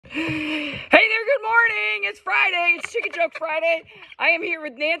Hey there, good morning. It's Friday. It's Chicken Joke Friday. I am here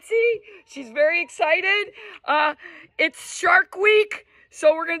with Nancy. She's very excited. It's Shark Week,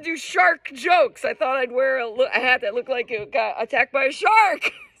 so we're going to do shark jokes. I thought I'd wear a hat that looked like it got attacked by a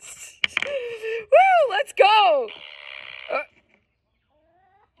shark. Woo, let's go.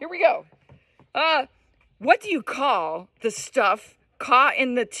 Here we go. What do you call the stuff caught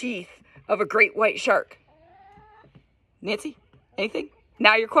in the teeth of a great white shark? Nancy, anything?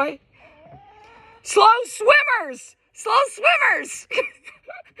 Now you're quiet. Slow swimmers! Slow swimmers!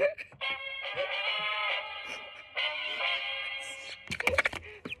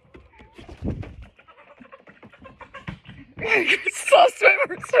 Slow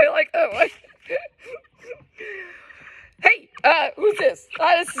swimmers. I like that one. Hey, who's this?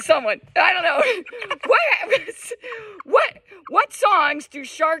 This is someone. I don't know. What songs do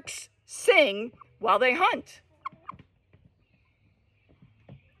sharks sing while they hunt?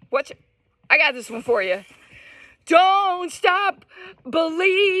 I got this one for you. Don't stop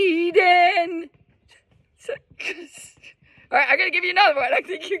bleeding. All right, I'm going to give you another one. I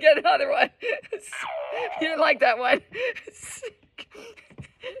think you get another one. You didn't like that one.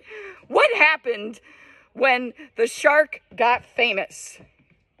 What happened when the shark got famous?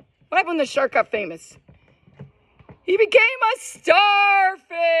 What happened when the shark got famous? He became a starfish.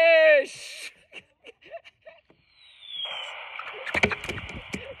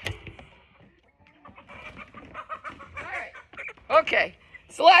 Okay,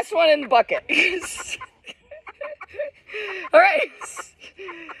 it's the last one in the bucket. All right,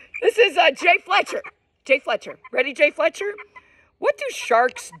 this is Jay Fletcher. Jay Fletcher. Ready, Jay Fletcher? What do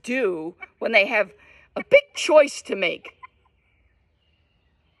sharks do when they have a big choice to make?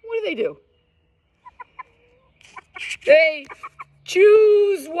 What do? They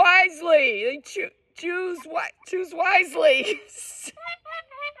choose wisely. They choose wisely.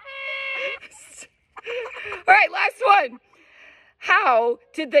 All right, last one. How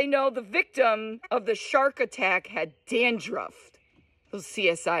did they know the victim of the shark attack had dandruff? Those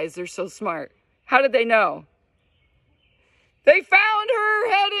CSIs, they're so smart. How did they know? They found her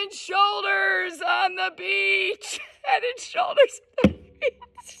head and shoulders on the beach. Head and shoulders on the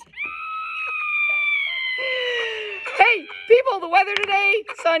beach. Hey, people, the weather today,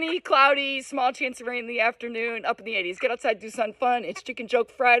 sunny, cloudy, small chance of rain in the afternoon, up in the 80s. Get outside, do something fun. It's Chicken Joke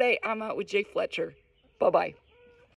Friday. I'm out with Jay Fletcher. Bye-bye.